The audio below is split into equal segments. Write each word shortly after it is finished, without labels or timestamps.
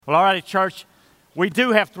Well, all righty, church, we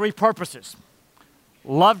do have three purposes.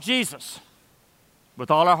 Love Jesus with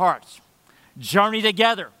all our hearts. Journey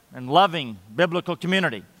together in loving biblical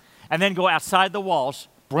community. And then go outside the walls,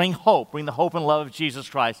 bring hope, bring the hope and love of Jesus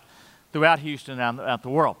Christ throughout Houston and throughout the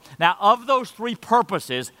world. Now, of those three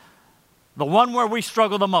purposes, the one where we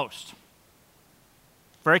struggle the most,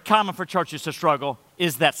 very common for churches to struggle,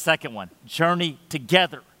 is that second one, journey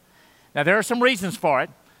together. Now, there are some reasons for it,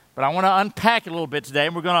 but I want to unpack it a little bit today,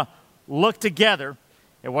 and we're going to look together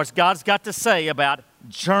at what God's got to say about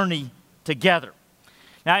journey together.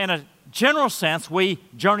 Now, in a general sense, we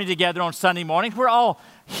journey together on Sunday mornings. We're all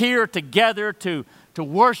here together to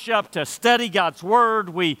worship, to study God's Word.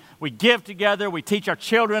 We give together. We teach our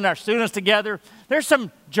children, our students together. There's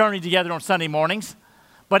some journey together on Sunday mornings,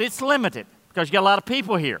 but it's limited because you got a lot of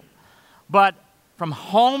people here. But from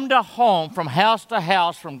home to home, from house to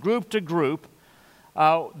house, from group to group,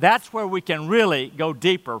 that's where we can really go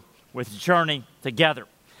deeper with journey together.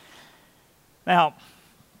 Now,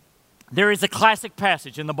 there is a classic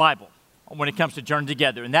passage in the Bible when it comes to journey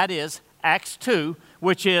together, and that is Acts 2,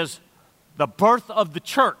 which is the birth of the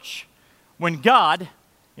church. When God,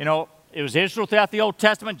 it was Israel throughout the Old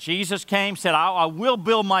Testament. Jesus came, said, I will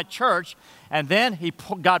build my church. And then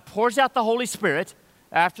God pours out the Holy Spirit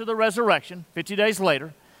after the resurrection, 50 days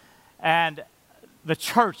later, and the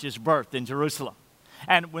church is birthed in Jerusalem.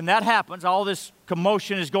 And when that happens, all this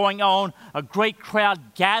commotion is going on. A great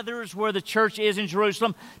crowd gathers where the church is in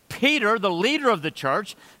Jerusalem. Peter, the leader of the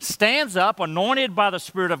church, stands up, anointed by the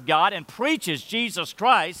Spirit of God, and preaches Jesus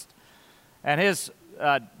Christ and His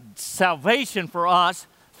salvation for us.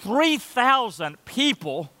 3,000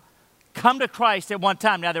 people come to Christ at one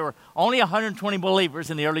time. Now, there were only 120 believers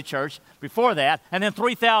in the early church before that, and then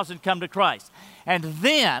 3,000 come to Christ. And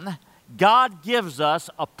then God gives us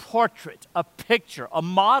a portrait, a picture, a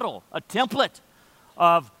model, a template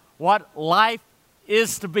of what life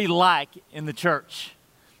is to be like in the church.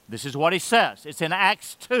 This is what He says. It's in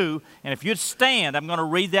Acts 2, and if you'd stand, I'm going to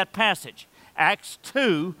read that passage. Acts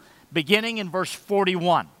 2, beginning in verse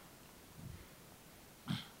 41.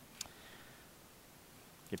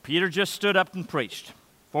 Peter just stood up and preached.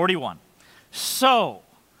 41. So,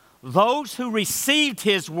 those who received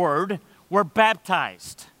His word were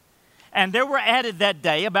baptized. And there were added that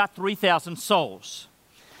day about 3,000 souls.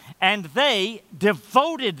 And they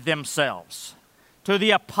devoted themselves to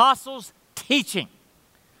the apostles' teaching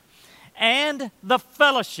and the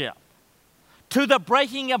fellowship, to the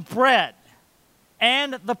breaking of bread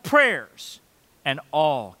and the prayers. And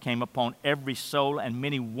awe came upon every soul, and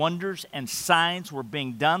many wonders and signs were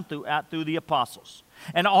being done through the apostles.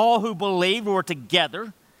 And all who believed were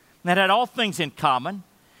together and had all things in common.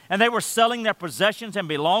 And they were selling their possessions and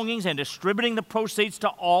belongings and distributing the proceeds to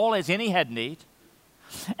all as any had need.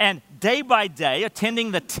 And day by day,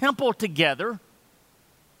 attending the temple together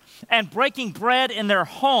and breaking bread in their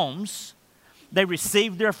homes, they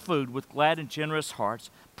received their food with glad and generous hearts,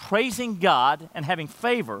 praising God and having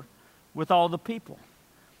favor with all the people.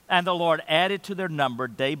 And the Lord added to their number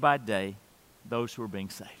day by day those who were being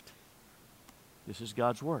saved. This is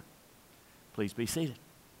God's word. Please be seated.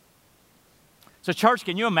 So, church,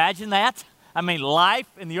 can you imagine that? I mean, life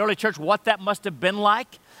in the early church, what that must have been like.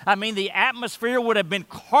 I mean, the atmosphere would have been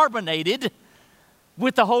carbonated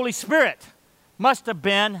with the Holy Spirit. Must have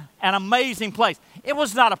been an amazing place. It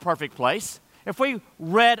was not a perfect place. If we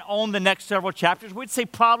read on the next several chapters, we'd see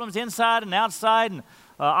problems inside and outside, and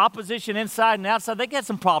opposition inside and outside. They get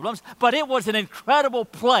some problems, but it was an incredible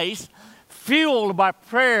place, fueled by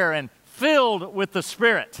prayer and filled with the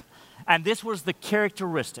Spirit. And this was the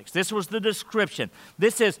characteristics. This was the description.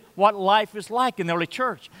 This is what life is like in the early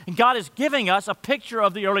church. And God is giving us a picture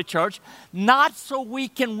of the early church, not so we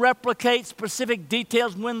can replicate specific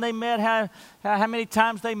details, when they met, how many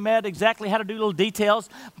times they met, exactly how to do little details,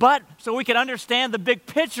 but so we can understand the big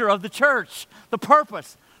picture of the church, the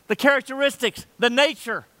purpose, the characteristics, the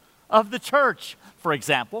nature of the church. For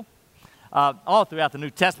example, all throughout the New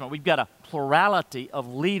Testament, we've got a plurality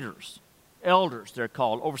of leaders. Elders, they're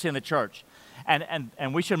called, overseeing the church.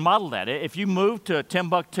 And we should model that. If you move to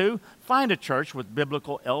Timbuktu, find a church with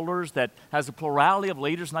biblical elders that has a plurality of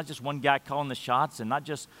leaders, not just one guy calling the shots and not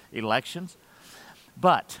just elections.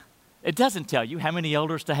 But it doesn't tell you how many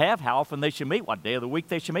elders to have, how often they should meet, what day of the week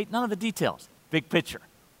they should meet, none of the details. Big picture,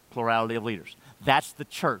 plurality of leaders. That's the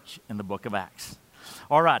church in the book of Acts.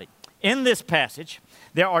 All righty. In this passage,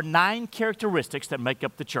 there are 9 characteristics that make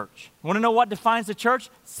up the church. Want to know what defines the church?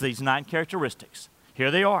 It's these 9 characteristics. Here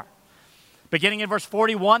they are. Beginning in verse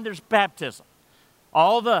 41, there's baptism.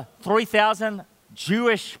 All the 3,000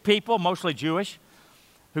 Jewish people, mostly Jewish,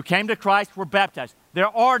 who came to Christ were baptized. There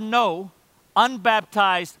are no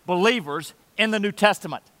unbaptized believers in the New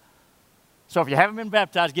Testament. So if you haven't been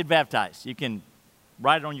baptized, get baptized. You can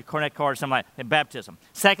write it on your connect card or something like that, baptism.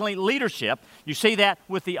 Secondly, leadership. You see that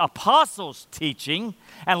with the apostles' teaching,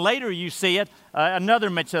 and later you see it, another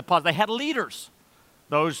mention of the apostles. They had leaders.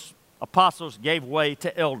 Those apostles gave way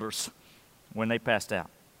to elders when they passed out,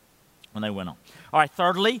 when they went on. All right,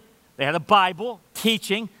 thirdly, they had a Bible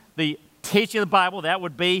teaching. The teaching of the Bible, that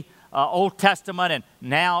would be Old Testament, and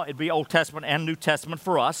now it'd be Old Testament and New Testament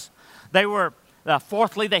for us. They were,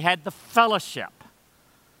 fourthly, they had the fellowship.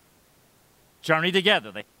 Journey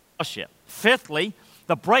together, they fellowship. Fifthly,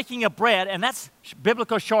 the breaking of bread, and that's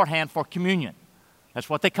biblical shorthand for communion. That's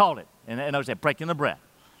what they called it. And those days, breaking the bread.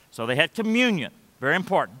 So they had communion, very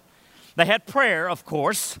important. They had prayer, of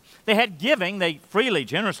course. They had giving. They freely,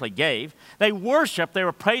 generously gave. They worshiped. They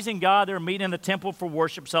were praising God. They were meeting in the temple for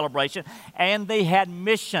worship celebration. And they had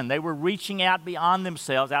mission. They were reaching out beyond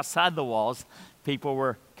themselves, outside the walls. People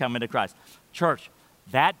were coming to Christ. Church,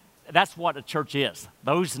 that's what a church is,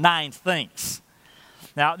 those 9 things.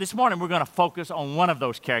 Now, this morning we're going to focus on one of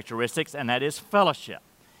those characteristics, and that is fellowship.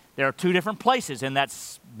 There are 2 different places in that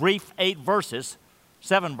brief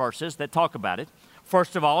 7 verses that talk about it.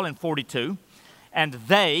 First of all, in 42, and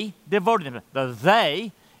they devoted themselves. The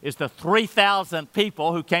they is the 3,000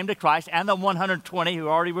 people who came to Christ and the 120 who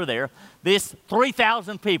already were there. This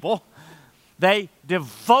 3,000 people, they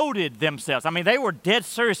devoted themselves. I mean, they were dead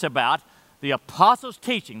serious about the apostles'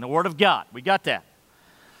 teaching, the Word of God. We got that.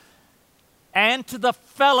 And to the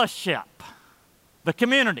fellowship, the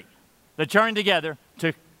community, the journey together,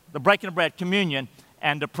 to the breaking of bread, communion,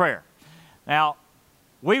 and to prayer. Now,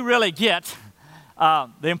 we really get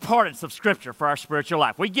the importance of Scripture for our spiritual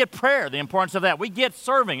life. We get prayer, the importance of that. We get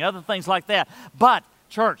serving, other things like that. But,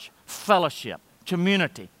 church, fellowship,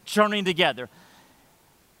 community, journeying together,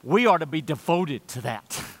 we are to be devoted to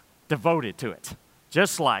that, devoted to it,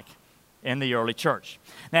 just like in the early church.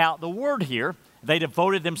 Now, the word here, they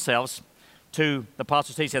devoted themselves to the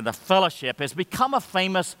apostles' teaching, the fellowship, has become a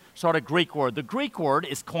famous sort of Greek word. The Greek word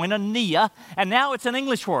is koinonia, and now it's an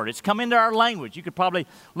English word. It's come into our language. You could probably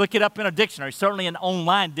look it up in a dictionary, certainly an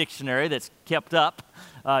online dictionary that's kept up.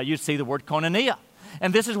 You'd see the word koinonia.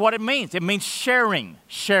 And this is what it means. It means sharing.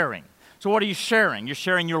 So what are you sharing? You're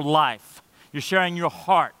sharing your life. You're sharing your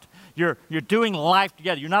heart. You're doing life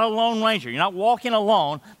together. You're not a lone ranger. You're not walking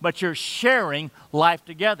alone, but you're sharing life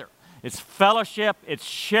together. It's fellowship, it's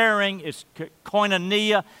sharing, it's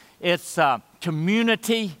koinonia, it's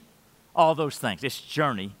community, all those things. It's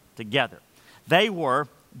journey together. They were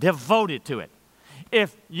devoted to it.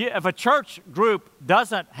 If a church group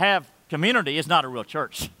doesn't have community, it's not a real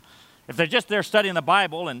church. If they're just there studying the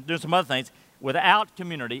Bible and doing some other things, without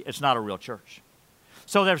community, it's not a real church.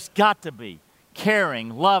 So there's got to be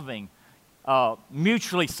caring, loving,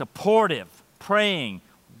 mutually supportive, praying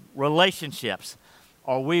relationships,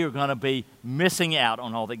 or we are going to be missing out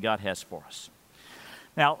on all that God has for us.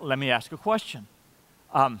 Now, let me ask a question.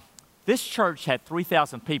 This church had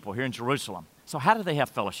 3,000 people here in Jerusalem. So how did they have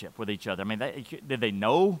fellowship with each other? I mean, did they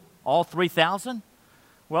know all 3,000?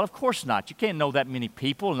 Well, of course not. You can't know that many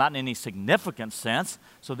people, not in any significant sense.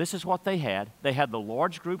 So this is what they had. They had the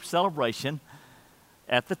large group celebration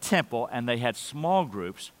at the temple, and they had small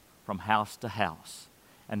groups from house to house.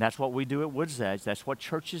 And that's what we do at Woods Edge. That's what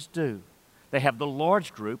churches do. They have the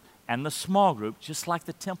large group and the small group, just like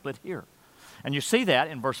the template here. And you see that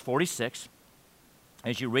in verse 46.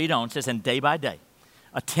 As you read on, it says, and day by day,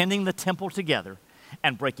 attending the temple together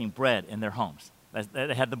and breaking bread in their homes.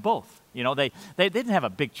 They had them both. You know, they didn't have a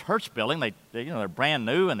big church building. They're brand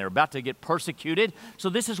new and they're about to get persecuted. So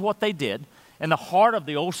this is what they did. In the heart of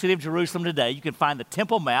the old city of Jerusalem today, you can find the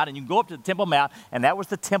Temple Mount, and you can go up to the Temple Mount, and that was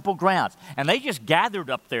the temple grounds. And they just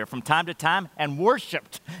gathered up there from time to time and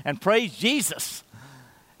worshiped and praised Jesus.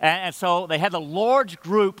 And so they had the large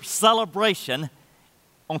group celebration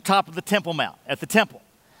on top of the Temple Mount, at the temple.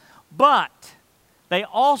 But they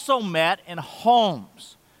also met in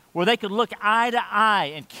homes where they could look eye to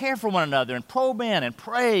eye and care for one another and probe in and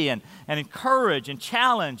pray and encourage and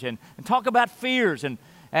challenge and talk about fears.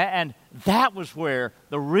 And that was where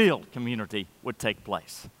the real community would take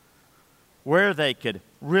place, where they could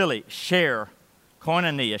really share,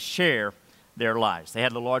 koinonia, share their lives. They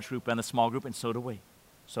had the large group and the small group, and so do we.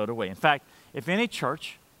 So do we. In fact, if any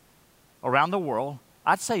church around the world,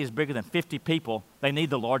 I'd say is bigger than 50 people, they need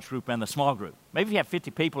the large group and the small group. Maybe if you have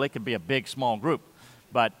 50 people, it could be a big, small group.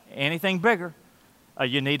 But anything bigger,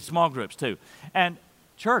 you need small groups too. And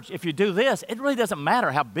church, if you do this, it really doesn't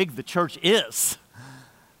matter how big the church is,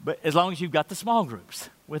 but as long as you've got the small groups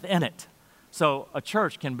within it. So a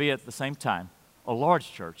church can be at the same time a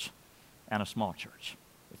large church and a small church.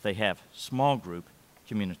 if they have small group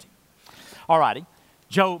community. All righty.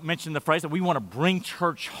 Joe mentioned the phrase that we want to bring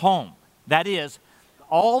church home. That is,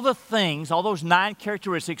 all the things, all those 9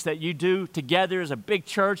 characteristics that you do together as a big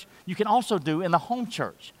church, you can also do in the home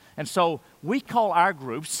church. And so we call our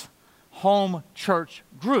groups home church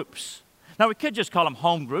groups. Now, we could just call them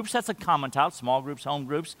home groups. That's a common title, small groups, home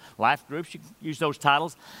groups, life groups. You can use those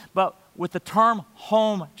titles. But with the term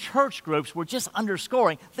home church groups, we're just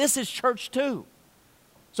underscoring this is church too.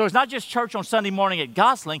 So it's not just church on Sunday morning at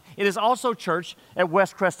Gosling. It is also church at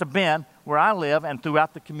West Cresta Bend, where I live, and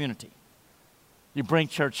throughout the community. You bring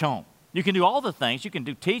church home. You can do all the things. You can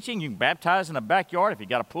do teaching. You can baptize in the backyard. If you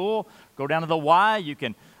got a pool, go down to the Y. You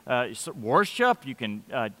can worship. You can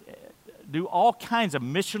do all kinds of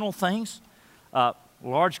missional things.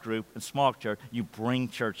 Large group and small church, you bring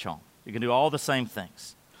church home. You can do all the same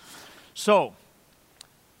things. So,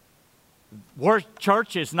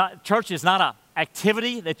 church is not an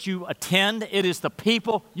activity that you attend. It is the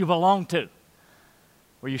people you belong to,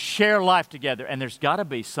 where you share life together. And there's got to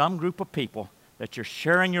be some group of people that you're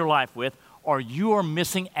sharing your life with, or you are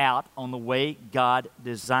missing out on the way God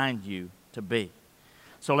designed you to be.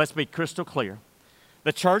 So let's be crystal clear.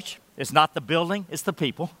 The church is not the building, it's the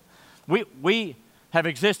people. We have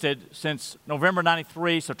existed since November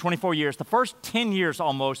 93, so 24 years. The first 10 years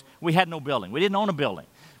almost, we had no building. We didn't own a building.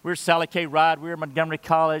 We were Sally K. Ride, we were Montgomery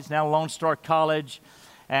College, now Lone Star College,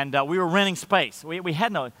 and we were renting space. We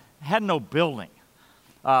had no building.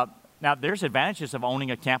 Now, there's advantages of owning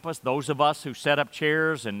a campus. Those of us who set up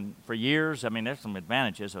chairs and for years, I mean, there's some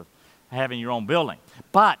advantages of having your own building.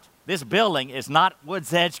 But this building is not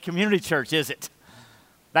Woods Edge Community Church, is it?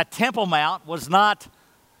 That Temple Mount was not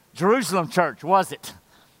Jerusalem Church, was it?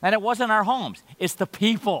 And it wasn't our homes. It's the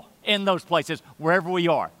people in those places, wherever we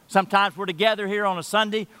are. Sometimes we're together here on a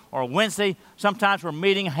Sunday or a Wednesday. Sometimes we're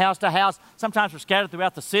meeting house to house. Sometimes we're scattered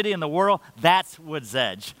throughout the city and the world. That's Woods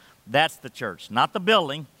Edge. That's the church. Not the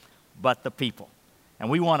building, but the people. And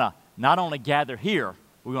we want to not only gather here,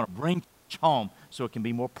 we want to bring church home so it can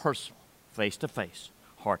be more personal, face to face,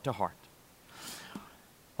 heart to heart.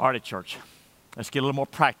 All right, church, let's get a little more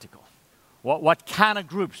practical. What kind of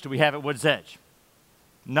groups do we have at Woods Edge?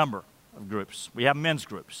 Number of groups. We have men's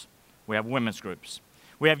groups. We have women's groups.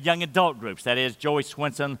 We have young adult groups. That is, Joey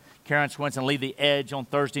Swinson, Karen Swinson lead the Edge on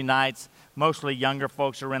Thursday nights. Mostly younger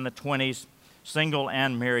folks are in the 20s, single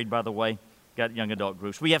and married, by the way. Got young adult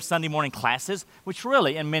groups. We have Sunday morning classes, which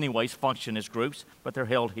really, in many ways, function as groups, but they're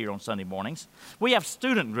held here on Sunday mornings. We have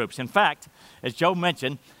student groups. In fact, as Joe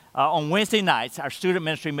mentioned, on Wednesday nights, our student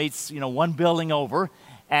ministry meets, one building over,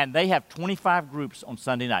 and they have 25 groups on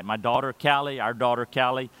Sunday night. My daughter, Callie, our daughter,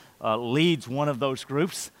 Callie, leads one of those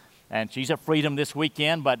groups, and she's at Freedom this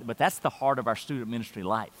weekend, but that's the heart of our student ministry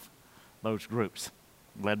life, those groups,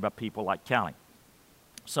 led by people like Callie.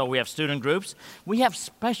 So we have student groups. We have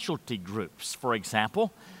specialty groups, for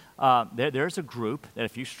example. There's a group that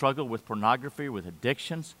if you struggle with pornography, with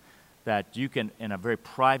addictions, that you can, in a very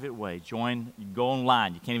private way, join. You go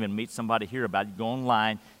online. You can't even meet somebody here about it. You go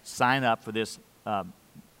online, sign up for this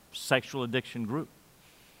sexual addiction group.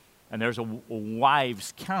 And there's a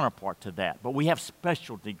wives counterpart to that. But we have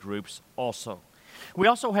specialty groups also. We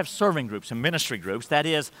also have serving groups and ministry groups. That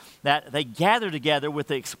is, that they gather together with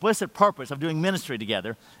the explicit purpose of doing ministry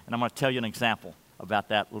together. And I'm going to tell you an example about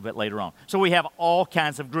that a little bit later on. So we have all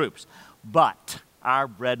kinds of groups. But our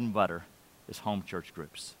bread and butter is home church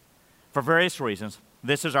groups. For various reasons,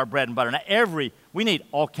 this is our bread and butter. Now, we need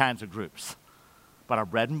all kinds of groups. But our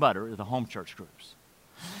bread and butter is the home church groups.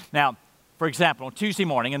 Now, for example, on Tuesday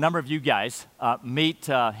morning, a number of you guys meet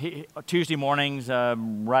Tuesday mornings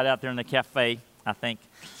right out there in the cafe, I think,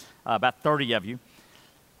 about 30 of you.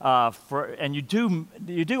 And you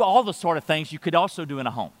do all the sort of things you could also do in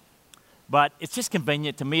a home. But it's just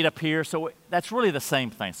convenient to meet up here, so that's really the same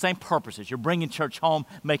thing, same purposes. You're bringing church home,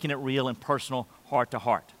 making it real and personal, heart to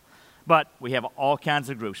heart. But we have all kinds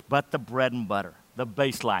of groups, but the bread and butter, the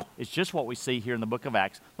baseline, is just what we see here in the book of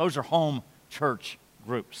Acts. Those are home church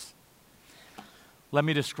groups. Let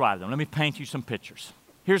me describe them. Let me paint you some pictures.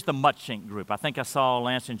 Here's the Mutschink group. I think I saw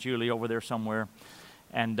Lance and Julie over there somewhere.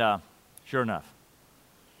 And sure enough.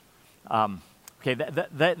 Okay,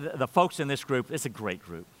 the folks in this group, it's a great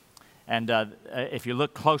group. And if you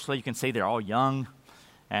look closely, you can see they're all young.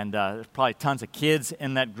 And there's probably tons of kids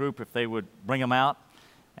in that group if they would bring them out.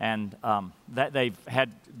 And they've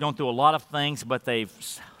gone through a lot of things, but they've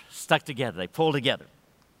stuck together. They pulled together.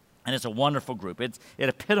 And it's a wonderful group. It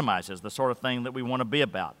epitomizes the sort of thing that we want to be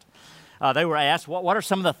about. They were asked, what are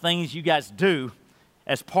some of the things you guys do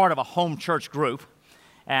as part of a home church group?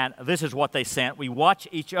 And this is what they sent. We watch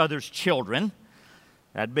each other's children.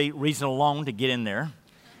 That'd be reason alone to get in there.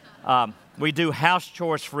 We do house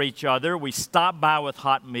chores for each other. We stop by with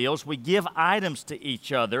hot meals. We give items to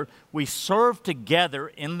each other. We serve together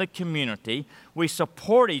in the community. We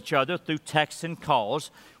support each other through texts and calls.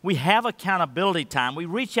 We have accountability time. We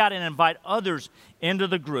reach out and invite others into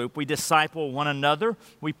the group. We disciple one another.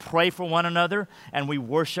 We pray for one another. And we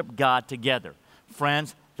worship God together.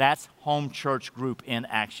 Friends, that's home church group in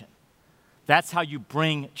action. That's how you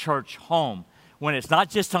bring church home. When it's not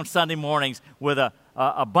just on Sunday mornings with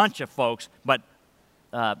a bunch of folks, but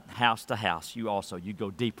house to house. You go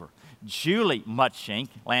deeper. Julie Mutschink,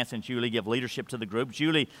 Lance and Julie give leadership to the group.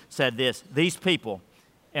 Julie said this: these people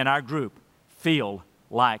in our group feel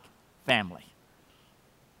like family.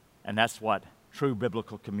 And that's what true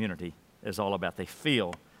biblical community is all about. They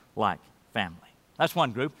feel like family. That's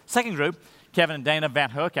one group. Second group, Kevin and Dana Van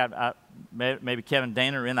Hook. Maybe Kevin and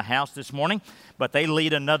Dana are in the house this morning, but they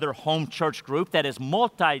lead another home church group that is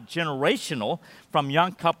multi-generational, from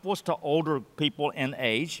young couples to older people in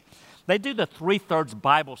age. They do the 3/3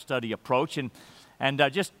 Bible study approach, and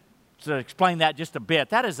just to explain that just a bit,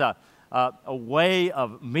 that is a way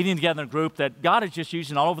of meeting together in a group that God is just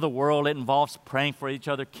using all over the world. It involves praying for each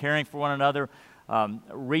other, caring for one another,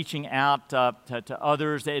 reaching out to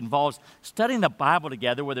others. It involves studying the Bible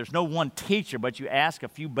together where there's no one teacher, but you ask a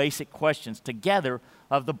few basic questions together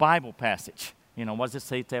of the Bible passage. You know, what does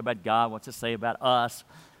it say about God? What's it say about us?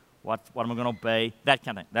 What am I going to obey? That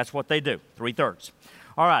kind of thing. That's what they do, 3/3.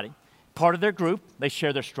 All righty. Part of their group, they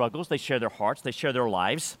share their struggles, they share their hearts, they share their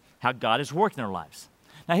lives, how God is working in their lives.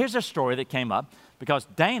 Now, here's a story that came up because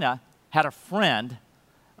Dana had a friend,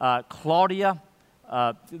 Claudia.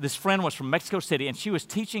 This friend was from Mexico City, and she was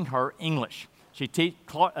teaching her English.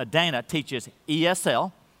 Dana teaches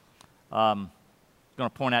ESL. Going to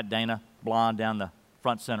point out Dana, blonde down the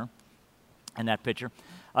front center in that picture.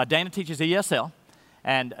 Dana teaches ESL,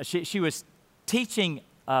 and she was teaching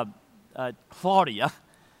Claudia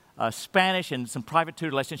Spanish and some private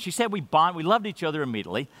tutor lessons. She said we loved each other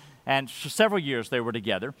immediately, and for several years they were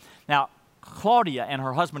together. Now, Claudia and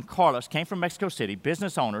her husband Carlos came from Mexico City,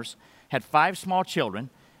 business owners, had 5 small children,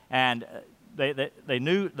 and they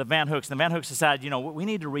knew the Van Hooks. And the Van Hooks decided, we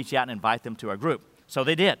need to reach out and invite them to our group. So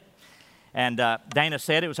they did. And Dana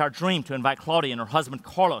said it was our dream to invite Claudia and her husband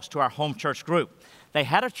Carlos to our home church group. They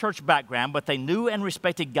had a church background, but they knew and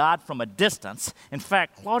respected God from a distance. In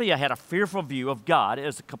fact, Claudia had a fearful view of God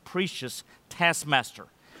as a capricious taskmaster.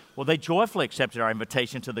 Well, they joyfully accepted our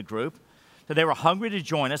invitation to the group. So they were hungry to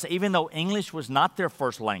join us, even though English was not their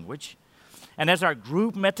first language. And as our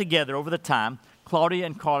group met together over the time, Claudia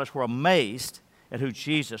and Carlos were amazed at who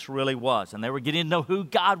Jesus really was. And they were getting to know who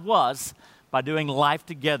God was by doing life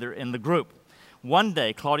together in the group. One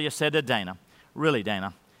day, Claudia said to Dana, "Really,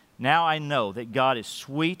 Dana, now I know that God is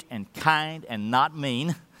sweet and kind and not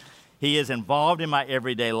mean. He is involved in my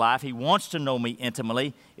everyday life. He wants to know me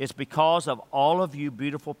intimately. It's because of all of you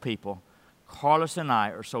beautiful people. Carlos and I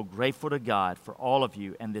are so grateful to God for all of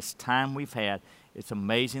you and this time we've had. It's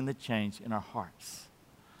amazing the change in our hearts."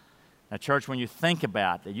 Now, church, when you think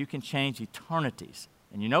about that you can change eternities,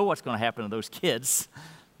 and you know what's going to happen to those kids,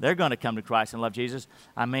 they're going to come to Christ and love Jesus.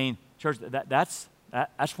 I mean, church, that's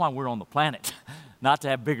why we're on the planet. Not to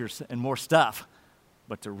have bigger and more stuff,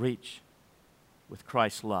 but to reach with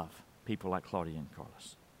Christ's love people like Claudia and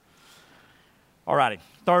Carlos. All righty.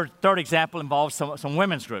 Third example involves some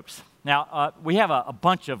women's groups. Now, we have a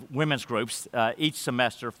bunch of women's groups each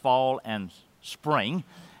semester, fall and spring,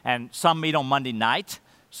 and some meet on Monday night.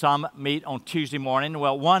 Some meet on Tuesday morning.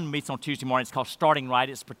 Well, one meets on Tuesday morning. It's called Starting Right.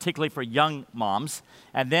 It's particularly for young moms.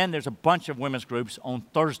 And then there's a bunch of women's groups on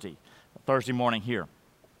Thursday morning here.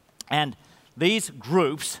 And these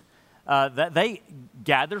groups, they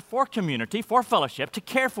gather for community, for fellowship, to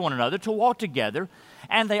care for one another, to walk together.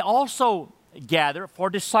 And they also gather for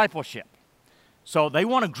discipleship. So they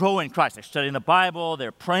want to grow in Christ. They're studying the Bible.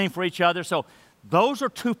 They're praying for each other. So those are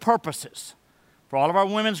 2 purposes for all of our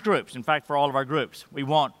women's groups. In fact, for all of our groups. We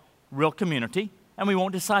want real community, and we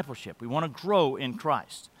want discipleship. We want to grow in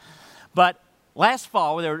Christ. But last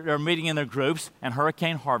fall, they're meeting in their groups, and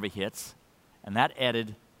Hurricane Harvey hits, and that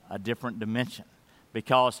added a different dimension.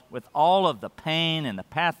 Because with all of the pain and the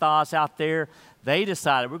pathos out there, they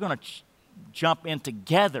decided we're going to jump in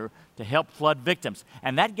together to help flood victims.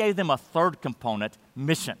 And that gave them a third component,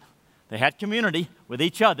 mission. They had community with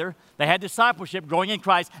each other. They had discipleship, growing in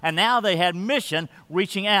Christ. And now they had mission,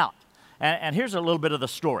 reaching out. And here's a little bit of the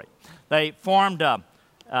story. They formed,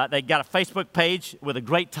 they got a Facebook page with a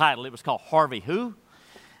great title. It was called Harvey Who.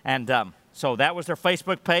 And so that was their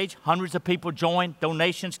Facebook page. Hundreds of people joined.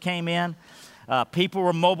 Donations came in. People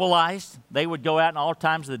were mobilized. They would go out in all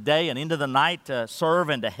times of the day and into the night to serve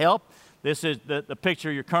and to help. This is the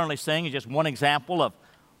picture you're currently seeing is just one example of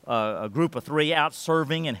a group of 3 out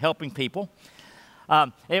serving and helping people.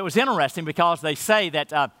 It was interesting because they say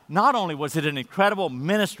that not only was it an incredible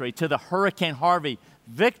ministry to the Hurricane Harvey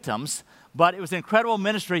victims, but it was an incredible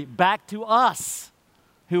ministry back to us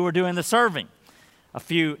who were doing the serving. A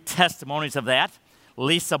few testimonies of that.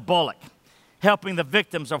 Lisa Bullock. Helping the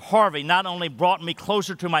victims of Harvey not only brought me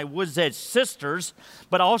closer to my Woods Edge sisters,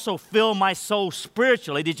 but also filled my soul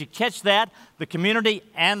spiritually. Did you catch that? The community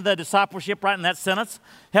and the discipleship right in that sentence.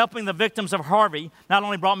 Helping the victims of Harvey not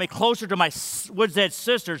only brought me closer to my Woods Edge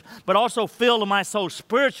sisters, but also filled my soul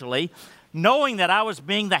spiritually. Knowing that I was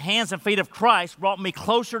being the hands and feet of Christ brought me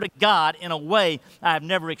closer to God in a way I have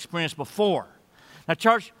never experienced before. Now,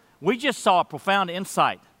 church, we just saw a profound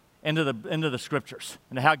insight into the Scriptures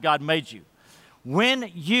and how God made you. When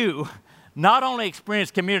you not only experience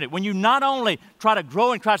community, when you not only try to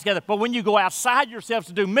grow in Christ together, but when you go outside yourselves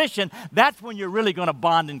to do mission, that's when you're really going to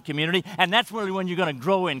bond in community, and that's really when you're going to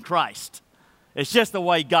grow in Christ. It's just the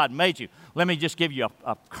way God made you. Let me just give you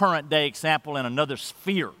a current day example in another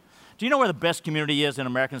sphere. Do you know where the best community is in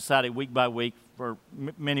American society week by week for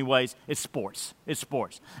many ways? It's sports. It's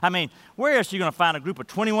sports. I mean, where else are you going to find a group of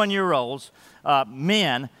 21-year-olds,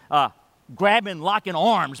 men, grabbing, locking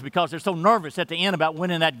arms because they're so nervous at the end about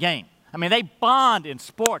winning that game? I mean, they bond in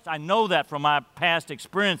sports. I know that from my past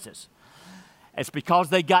experiences. It's because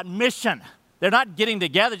they got mission. They're not getting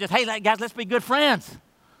together just, hey, guys, let's be good friends.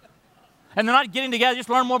 And they're not getting together just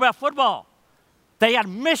to learn more about football. They got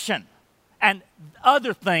mission. And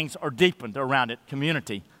other things are deepened around it,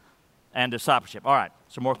 community and discipleship. All right,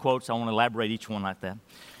 some more quotes. I want to elaborate each one like that.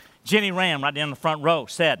 Jenny Ram, right down in the front row,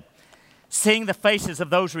 said, seeing the faces of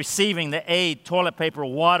those receiving the aid, toilet paper,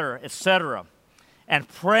 water, etc., and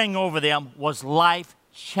praying over them was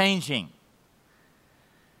life-changing.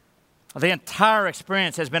 The entire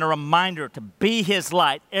experience has been a reminder to be His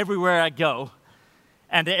light everywhere I go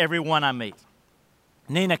and to everyone I meet.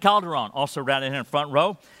 Nina Calderon, also right in the front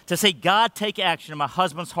row, to see God take action in my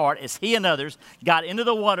husband's heart as he and others got into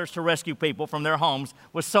the waters to rescue people from their homes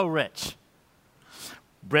was so rich.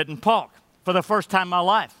 Britton Polk, for the first time in my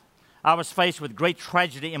life, I was faced with great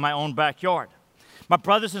tragedy in my own backyard. My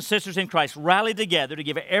brothers and sisters in Christ rallied together to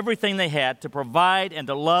give everything they had to provide and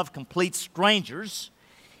to love complete strangers.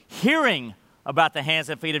 Hearing about the hands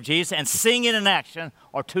and feet of Jesus and seeing it in action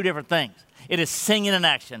are two different things. It is seeing it in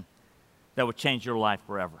action that would change your life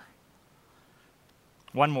forever.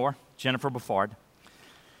 One more, Jennifer Buffard.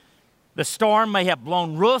 The storm may have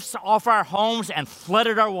blown roofs off our homes and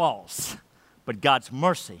flooded our walls, but God's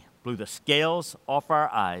mercy blew the scales off our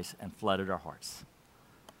eyes and flooded our hearts.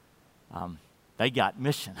 They got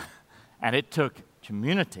mission, and it took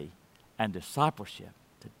community and discipleship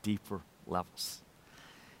to deeper levels.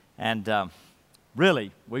 And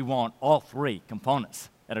really, we want all 3 components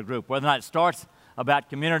at a group, whether or not it starts about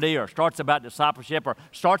community or starts about discipleship or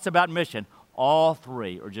starts about mission. All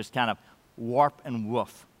 3 are just kind of warp and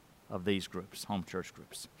woof of these groups, home church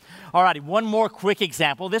groups. All righty, one more quick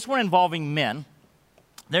example, this one involving men.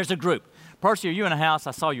 There's a group. Percy, are you in a house?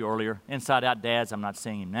 I saw you earlier. Inside Out Dads, I'm not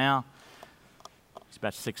seeing him now. He's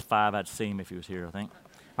about 6'5". I'd see him if he was here, I think.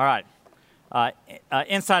 All right.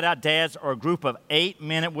 Inside Out Dads are a group of 8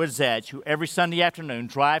 men at Woods Edge who every Sunday afternoon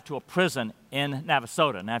drive to a prison in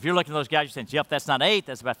Navasota. Now, if you're looking at those guys, you're saying, Jeff, that's not 8,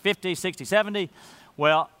 that's about 50, 60, 70.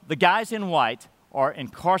 Well, the guys in white are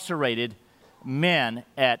incarcerated men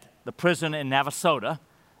at the prison in Navasota.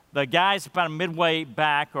 The guys about midway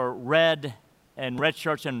back are red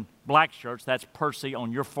shirts and black shirts. That's Percy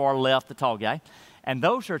on your far left, the tall guy. And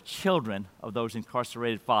those are children of those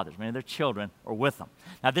incarcerated fathers. I mean, their children are with them.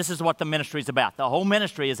 Now, this is what the ministry is about. The whole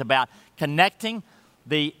ministry is about connecting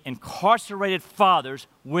the incarcerated fathers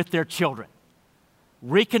with their children,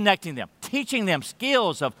 reconnecting them, teaching them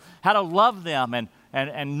skills of how to love them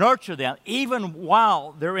and nurture them, even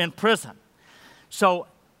while they're in prison. So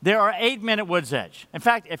there are 8 men at Woods Edge. In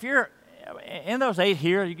fact, if you're in those 8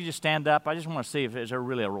 here, you can just stand up. I just want to see if there's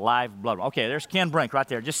really a live blood. Okay, there's Ken Brink right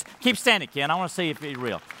there. Just keep standing, Ken. I want to see if he's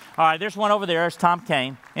real. All right, there's one over there. There's Tom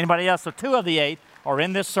Kane. Anybody else? So 2 of the 8 are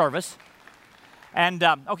in this service. And,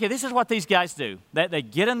 okay, this is what these guys do. They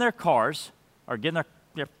get in their cars, or get in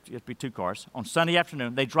their, it'd be 2 cars, on Sunday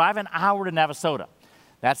afternoon. They drive an hour to Navasota.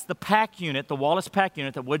 That's the PAC unit, the Wallace PAC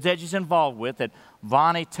unit that Woods Edge is involved with, that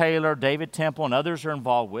Vonnie Taylor, David Temple, and others are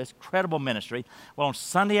involved with. Incredible ministry. Well, on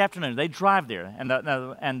Sunday afternoon, they drive there,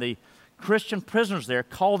 and the Christian prisoners there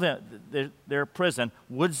call their prison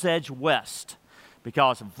Woods Edge West,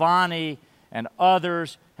 because Vonnie and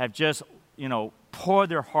others have just, poured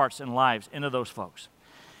their hearts and lives into those folks.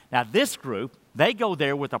 Now, this group, they go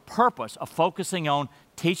there with a purpose of focusing on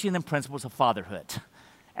teaching them principles of fatherhood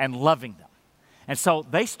and loving them. And so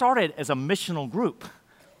they started as a missional group.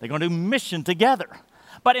 They're going to do mission together.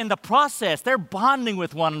 But in the process, they're bonding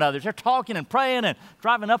with one another. They're talking and praying and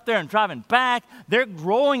driving up there and driving back. They're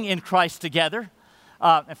growing in Christ together.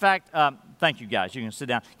 In fact, thank you guys. You can sit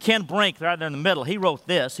down. Ken Brink, right there in the middle, he wrote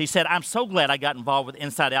this. He said, I'm so glad I got involved with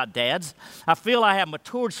Inside Out Dads. I feel I have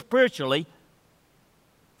matured spiritually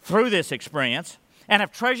through this experience and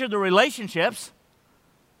have treasured the relationships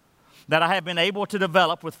that I have been able to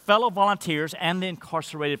develop with fellow volunteers and the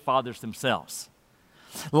incarcerated fathers themselves.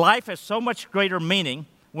 Life has so much greater meaning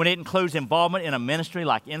when it includes involvement in a ministry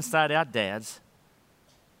like Inside Out Dads.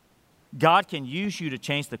 God can use you to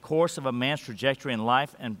change the course of a man's trajectory in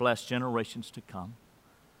life and bless generations to come.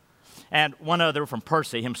 And one other from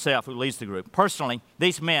Percy himself, who leads the group. Personally,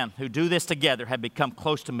 these men who do this together have become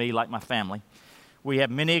close to me like my family. We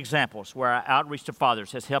have many examples where our outreach to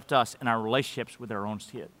fathers has helped us in our relationships with our own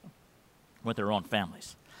kids, with their own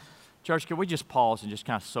families. Church, can we just pause and just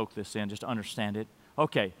kind of soak this in, just to understand it?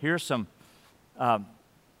 Okay, here's some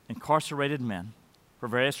incarcerated men for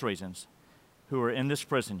various reasons who are in this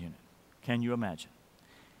prison unit. Can you imagine?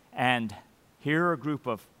 And here are a group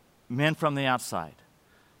of men from the outside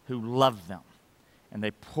who love them, and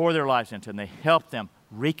they pour their lives into them. They help them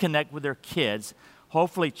reconnect with their kids,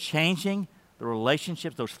 hopefully changing the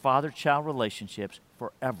relationships, those father-child relationships,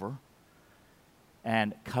 forever.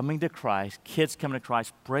 And coming to Christ, kids coming to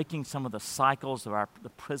Christ, breaking some of the cycles of the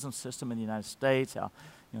prison system in the United States,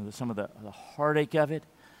 some of the heartache of it.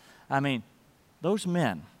 I mean, those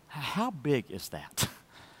men, how big is that?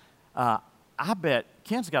 I bet,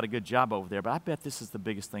 Ken's got a good job over there, but I bet this is the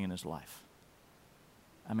biggest thing in his life.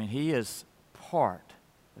 I mean, he is part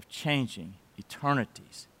of changing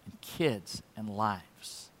eternities and kids and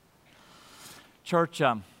lives. Church,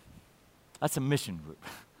 that's a mission group.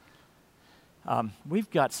 We've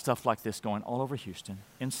got stuff like this going all over Houston,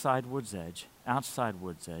 inside Woods Edge, outside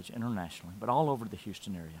Woods Edge, internationally, but all over the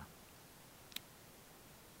Houston area.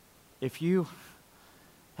 If you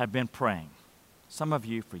have been praying, some of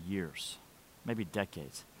you for years, maybe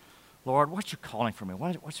decades, Lord, what's your calling for me?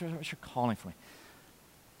 What's your calling for me?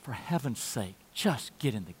 For heaven's sake, just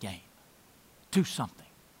get in the game. Do something.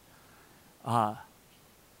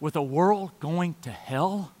 With a world going to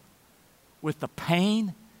hell, with the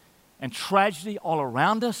pain and tragedy all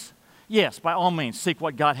around us, yes, by all means, seek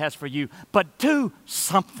what God has for you, but do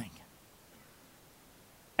something.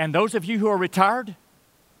 And those of you who are retired,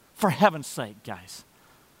 for heaven's sake, guys,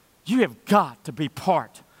 you have got to be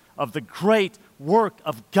part of the great work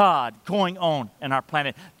of God going on in our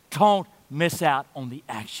planet. Don't miss out on the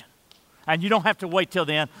action. And you don't have to wait till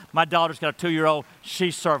then. My daughter's got a 2-year-old.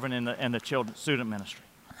 She's serving in the children's student ministry.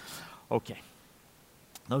 Okay.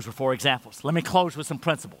 Those were 4 examples. Let me close with some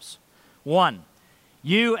principles. 1,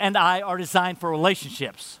 you and I are designed for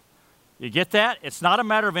relationships. You get that? It's not a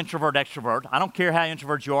matter of introvert, extrovert. I don't care how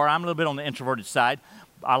introvert you are. I'm a little bit on the introverted side.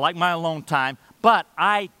 I like my alone time, but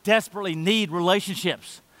I desperately need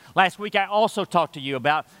relationships. Last week, I also talked to you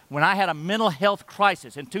about when I had a mental health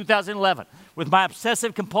crisis in 2011 with my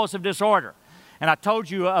obsessive compulsive disorder. And I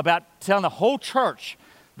told you about telling the whole church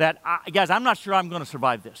that, guys, I'm not sure I'm going to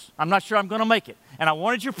survive this. I'm not sure I'm going to make it. And I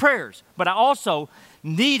wanted your prayers, but I also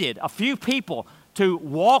needed a few people to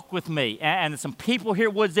walk with me. And some people here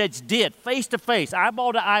at Woods Edge did, face to face,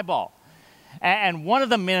 eyeball to eyeball. And one of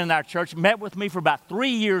the men in our church met with me for about 3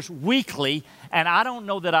 years weekly, and I don't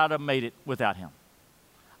know that I'd have made it without him.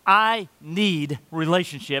 I need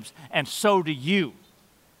relationships, and so do you.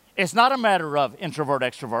 It's not a matter of introvert,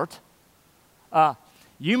 extrovert.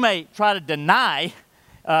 You may try to deny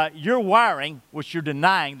your wiring, which you're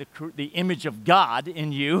denying the image of God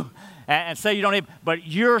in you, and say you don't need, but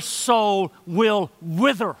your soul will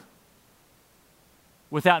wither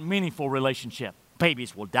without meaningful relationship.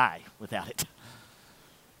 Babies will die without it.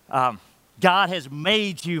 God has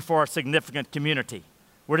made you for a significant community.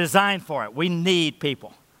 We're designed for it. We need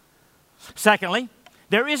people. Secondly,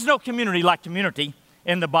 there is no community like community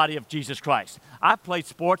in the body of Jesus Christ. I've played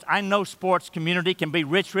sports. I know sports community can be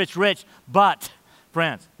rich, rich, rich. But,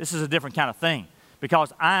 friends, this is a different kind of thing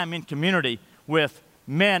because I am in community with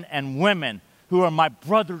men and women who are my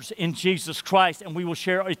brothers in Jesus Christ and we will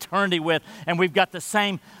share eternity with. And we've got the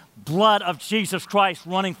same blood of Jesus Christ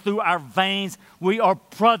running through our veins. We are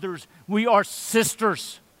brothers. We are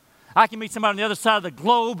sisters. I can meet somebody on the other side of the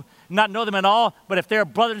globe, not know them at all, but if they're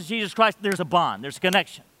brothers of Jesus Christ, there's a bond, there's a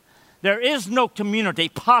connection. There is no community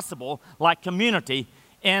possible like community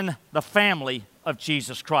in the family of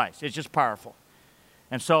Jesus Christ. It's just powerful.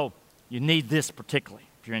 And so you need this particularly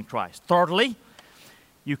if you're in Christ. Thirdly,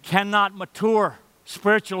 you cannot mature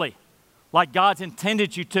spiritually like God's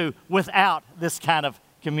intended you to without this kind of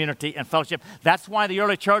community and fellowship. That's why the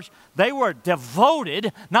early church, they were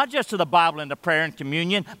devoted, not just to the Bible and to prayer and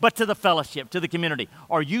communion, but to the fellowship, to the community.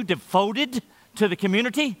 Are you devoted to the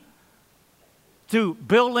community? To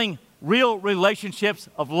building real relationships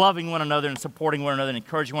of loving one another and supporting one another and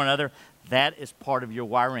encouraging one another? That is part of your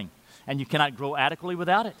wiring. And you cannot grow adequately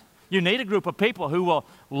without it. You need a group of people who will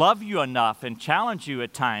love you enough and challenge you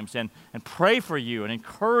at times and pray for you and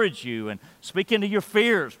encourage you and speak into your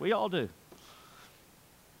fears. We all do.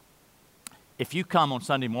 If you come on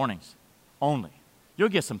Sunday mornings only, you'll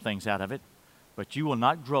get some things out of it, but you will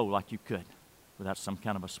not grow like you could without some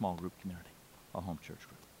kind of a small group community, a home church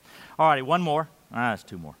group. All righty, one more. That's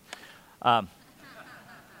two more.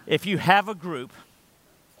 If you have a group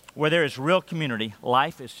where there is real community,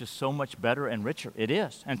 life is just so much better and richer. It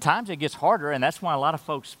is. And times it gets harder, and that's why a lot of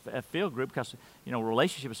folks feel group, because,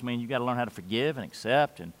 relationships mean you got to learn how to forgive and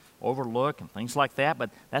accept and overlook and things like that,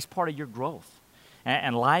 but that's part of your growth.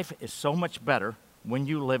 And life is so much better when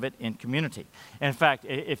you live it in community. In fact,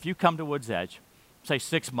 if you come to Woods Edge, say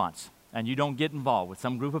 6 months, and you don't get involved with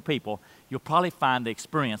some group of people, you'll probably find the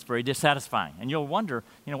experience very dissatisfying. And you'll wonder,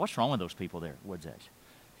 what's wrong with those people there at Woods Edge?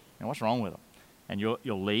 What's wrong with them? And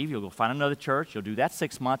you'll leave, you'll go find another church, you'll do that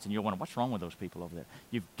 6 months, and you'll wonder, what's wrong with those people over there?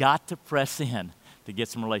 You've got to press in to get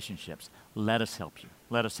some relationships. Let us help you.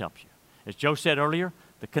 Let us help you. As Joe said earlier,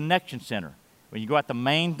 the Connection Center. When you go out the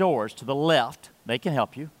main doors to the left, they can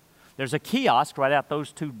help you. There's a kiosk right out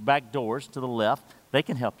those two back doors to the left. They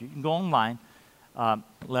can help you. You can go online.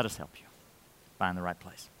 Let us help you find the right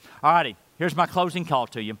place. All righty, here's my closing call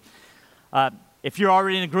to you. If you're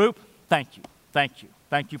already in a group, thank you. Thank you.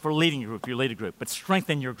 Thank you for leading a group. You lead a group. But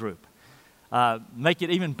strengthen your group. Make it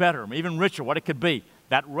even better, even richer, what it could be.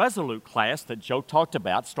 That Resolute class that Joe talked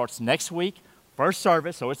about starts next week, first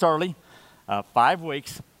service, so it's early, 5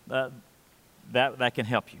 weeks. That can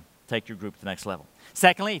help you take your group to the next level.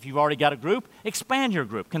 Secondly, if you've already got a group, expand your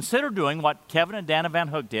group. Consider doing what Kevin and Dana Van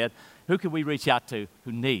Hook did. Who could we reach out to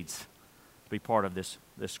who needs to be part of this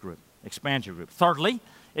group? Expand your group. Thirdly,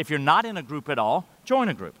 if you're not in a group at all, join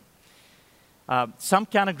a group. Some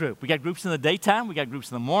kind of group. We got groups in the daytime. We got groups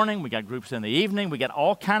in the morning. We got groups in the evening. We got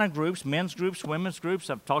all kind of groups, men's groups, women's groups.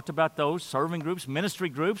 I've talked about those, serving groups, ministry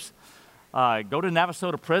groups. Go to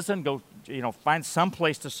Navasota Prison. Go, find some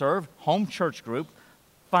place to serve. Home church group.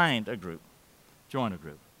 Find a group. Join a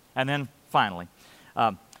group. And then finally,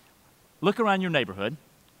 look around your neighborhood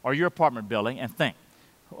or your apartment building and think,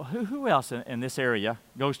 well, who else in this area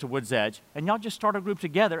goes to Woods Edge? And y'all just start a group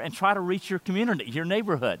together and try to reach your community, your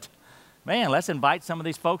neighborhood. Man, let's invite some of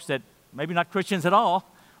these folks that maybe not Christians at all.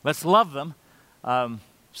 Let's love them.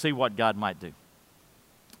 See what God might do.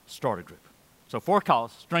 Start a group. So 4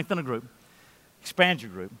 calls: strengthen a group, expand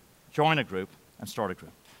your group, join a group, and start a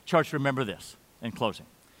group. Church, remember this in closing.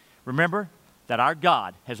 Remember that our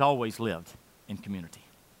God has always lived in community.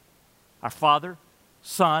 Our Father,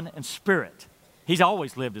 Son, and Spirit, He's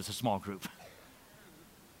always lived as a small group.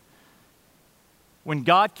 When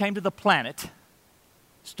God came to the planet,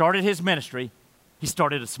 started His ministry, He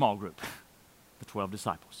started a small group, the 12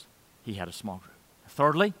 disciples. He had a small group.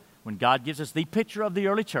 Thirdly, when God gives us the picture of the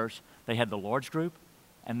early church, they had the large group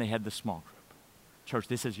and they had the small group. Church,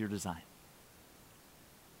 this is your design.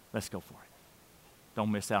 Let's go for it.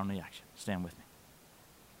 Don't miss out on the action. Stand with me.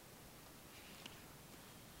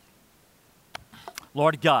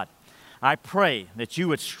 Lord God, I pray that you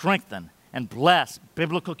would strengthen and bless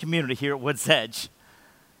biblical community here at Woods Edge.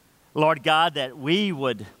 Lord God, that we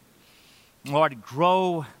would, Lord,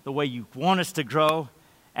 grow the way you want us to grow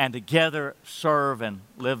and together serve and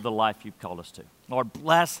live the life you've called us to. Lord,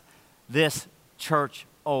 bless this church,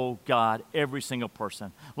 oh God, every single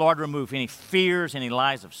person. Lord, remove any fears, any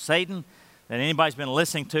lies of Satan that anybody's been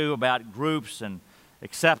listening to about groups and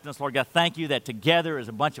acceptance. Lord God, thank you that together as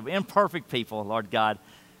a bunch of imperfect people, Lord God,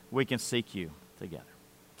 we can seek you together.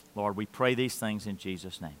 Lord, we pray these things in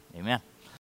Jesus' name. Amen.